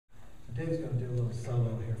Dave's going to do a little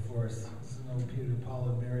solo here for us. This is an old Peter, Paul,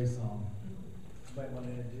 and Mary song. You might want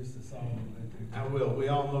to introduce the song a little bit. I will. We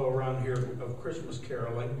all know around here of Christmas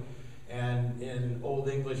caroling, and in Old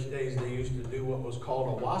English days they used to do what was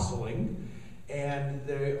called a wassailing, and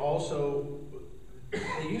they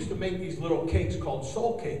used to make these little cakes called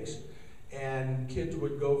soul cakes, and kids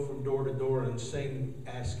would go from door to door and sing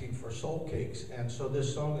asking for soul cakes. And so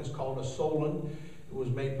this song is called a Soalin. It was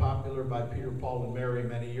made popular by Peter, Paul, and Mary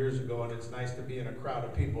many years ago, and it's nice to be in a crowd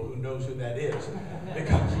of people who knows who that is,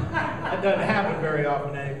 because that doesn't happen very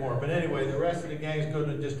often anymore. But anyway, the rest of the gang's going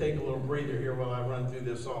to just take a little breather here while I run through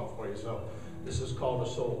this song for you. So this is called a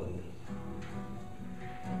Soalin.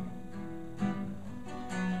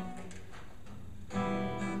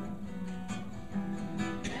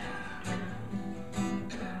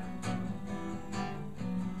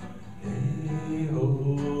 Hey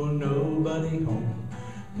ho, nobody home.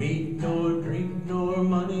 Meat nor drink nor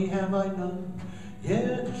money have I none,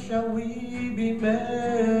 yet shall we be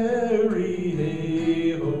merry.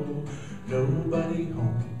 Hey ho, nobody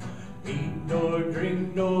home. Meat nor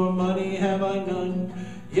drink nor money have I none,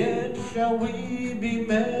 yet shall we be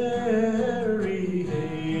merry.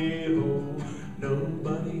 Hey ho,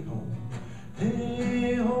 nobody home.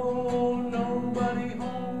 Hey ho, nobody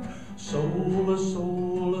home. Soul, a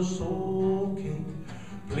soul cake.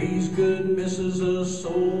 Please, good missus, a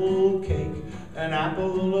soul cake, an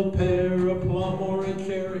apple, a pear, a plum, or a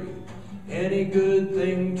cherry, any good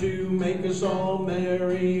thing to make us all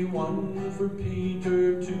merry. 1 for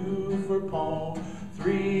Peter, 2 for Paul,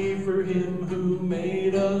 3 for him who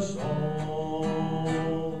made us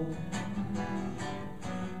all.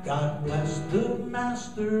 God bless the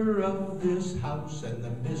master of this house and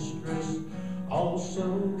the mistress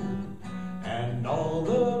also, and all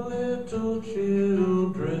the little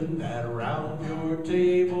children that around your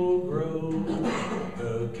table grow,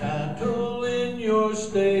 the cattle in your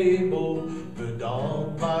stable, the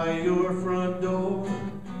dog by your front door,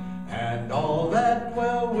 and all that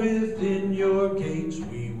dwell within your gates.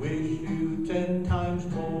 We wish you 10 times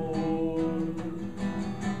more.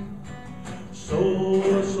 Soul,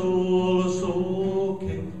 a soul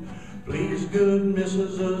cake. Please, good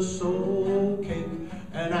missus, a soul cake,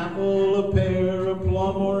 an apple, a pear, a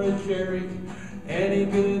plum, or a cherry, any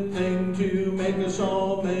good thing to make us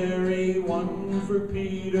all merry. 1 for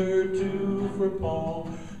Peter, 2 for Paul,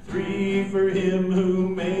 3 for him who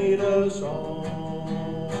made us all.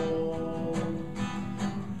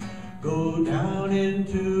 Go down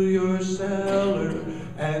into your cellar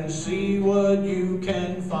and see what you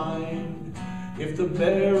can find. If the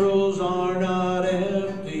barrels are not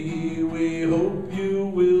empty, we hope you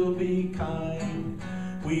will be kind.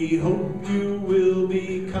 We hope you will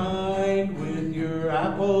be kind with your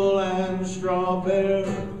apple and strawberry,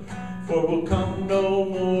 for we'll come no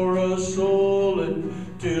more a soulin'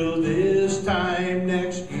 till this time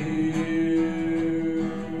next year.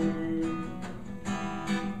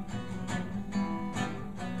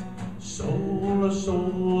 Soul, a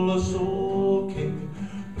soul cake.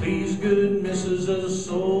 Please, good missus, a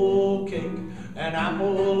soul cake, an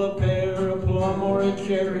apple, a pear, a plum, or a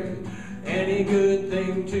cherry, any good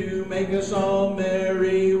thing to make us all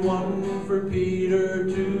merry. 1 for Peter,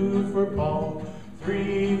 2 for Paul,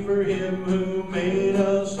 3 for him who made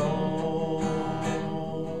us all.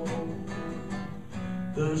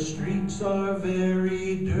 The streets are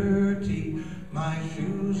very dirty, my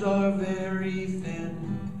shoes are very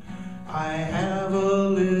thin. I have a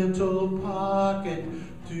little pocket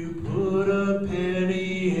to put a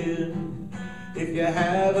penny in. If you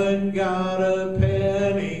haven't got a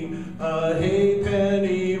penny, a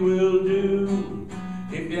halfpenny will do.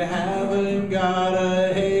 If you haven't got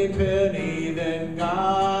a halfpenny, then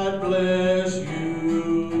God bless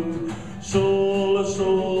you. Soul, a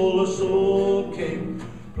soul cake.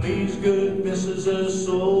 Please, good missus, a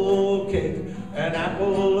soul cake, an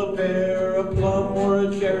apple, a pear, a plum, or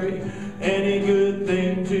a cherry, any good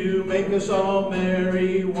thing to make us all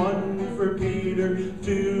merry. 1 for Peter,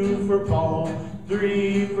 2 for Paul,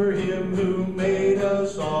 3 for him who made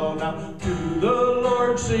us all. Now to the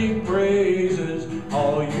Lord sing praises,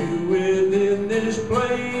 all you within this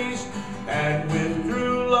place, and with